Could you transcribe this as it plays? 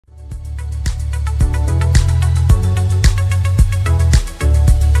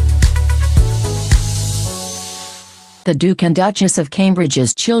The Duke and Duchess of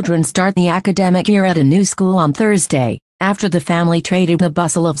Cambridge's children start the academic year at a new school on Thursday, after the family traded the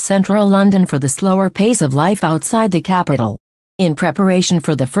bustle of central London for the slower pace of life outside the capital. In preparation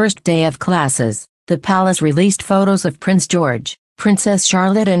for the first day of classes, the palace released photos of Prince George, Princess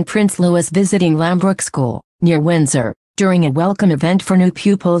Charlotte and Prince Louis visiting Lambrook School, near Windsor, during a welcome event for new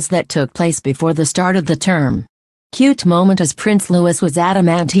pupils that took place before the start of the term. Cute moment as Prince Louis was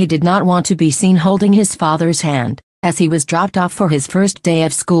adamant he did not want to be seen holding his father's hand, as he was dropped off for his first day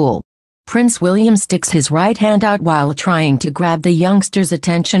of school. Prince William sticks his right hand out while trying to grab the youngster's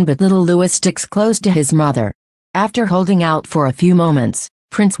attention, but little Louis sticks close to his mother. After holding out for a few moments,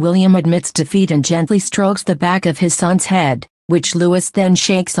 Prince William admits defeat and gently strokes the back of his son's head, which Louis then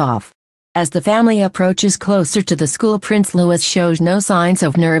shakes off. As the family approaches closer to the school, Prince Louis shows no signs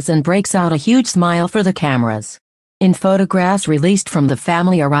of nerves and breaks out a huge smile for the cameras. In photographs released from the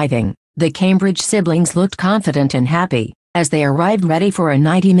family arriving, the Cambridge siblings looked confident and happy, as they arrived ready for a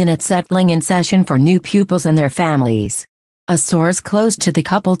 90-minute settling-in session for new pupils and their families. A source close to the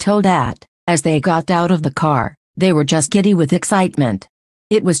couple told that, as they got out of the car, they were just giddy with excitement.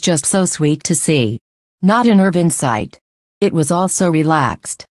 It was just so sweet to see. Not a nerve in sight. It was all so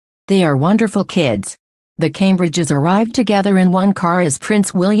relaxed. They are wonderful kids. The Cambridges arrived together in one car as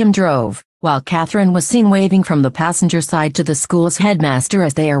Prince William drove, while Catherine was seen waving from the passenger side to the school's headmaster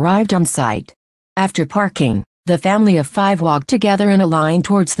as they arrived on site. After parking, the family of 5 walked together in a line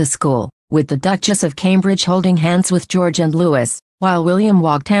towards the school, with the Duchess of Cambridge holding hands with George and Louis, while William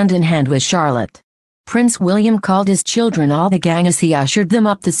walked hand in hand with Charlotte. Prince William called his children all the gang as he ushered them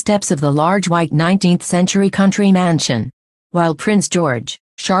up the steps of the large white 19th-century country mansion. While Prince George,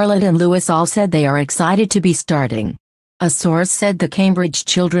 Charlotte and Louis all said they are excited to be starting. A source said the Cambridge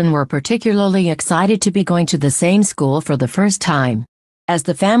children were particularly excited to be going to the same school for the first time. As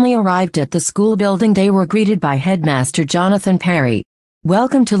the family arrived at the school building, they were greeted by Headmaster Jonathan Parry.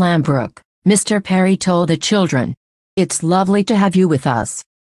 "Welcome to Lambrook," Mr. Parry told the children. "It's lovely to have you with us.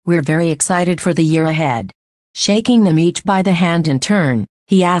 We're very excited for the year ahead." Shaking them each by the hand in turn,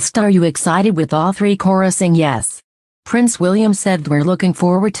 he asked, "Are you excited?" with all 3 chorusing yes. Prince William said, "We're looking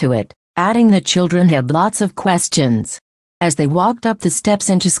forward to it," adding the children had lots of questions. As they walked up the steps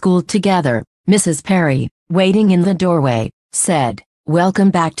into school together, Mrs. Parry, waiting in the doorway, said,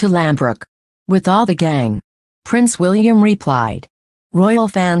 "Welcome back to Lambrook." "With all the gang," Prince William replied. Royal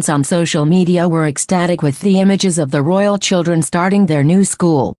fans on social media were ecstatic with the images of the royal children starting their new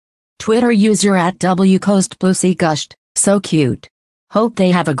school. Twitter user @WCoastBlueSea gushed, "So cute. Hope they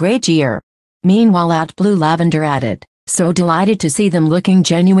have a great year." Meanwhile @BlueLavender added, "So delighted to see them looking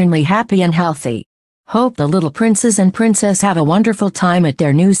genuinely happy and healthy. Hope the little princes and princess have a wonderful time at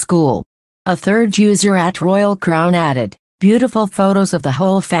their new school." A third user @RoyalCrown added, "Beautiful photos of the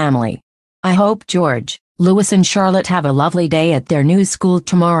whole family. I hope George, Louis and Charlotte have a lovely day at their new school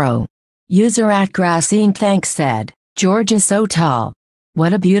tomorrow." User @GrassingThanks said, "George is so tall.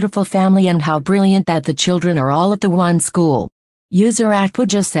 What a beautiful family and how brilliant that the children are all at the one school." User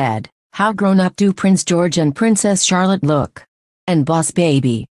 @Pooja said, "How grown-up do Prince George and Princess Charlotte look? And boss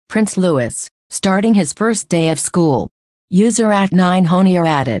baby, Prince Louis, starting his first day of school." User @9Honier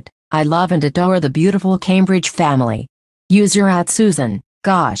added, "I love and adore the beautiful Cambridge family." User @Susan,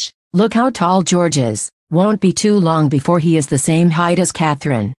 "Gosh, look how tall George is. Won't be too long before he is the same height as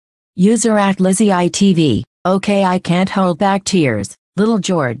Catherine." User @LizzieITV, "Okay, I can't hold back tears. Little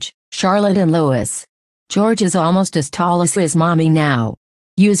George, Charlotte and Louis. George is almost as tall as his mommy now."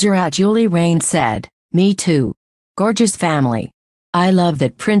 User @JulieRain said, "Me too. Gorgeous family. I love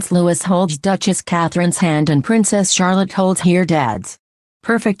that Prince Louis holds Duchess Catherine's hand and Princess Charlotte holds her dad's.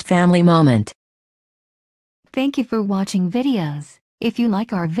 Perfect family moment." Thank you for watching videos. If you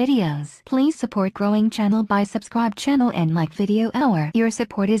like our videos, please support growing channel by subscribe channel and like video hour. Your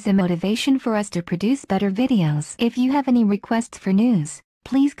support is a motivation for us to produce better videos. If you have any requests for news,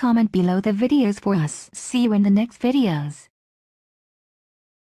 please comment below the videos for us. See you in the next videos.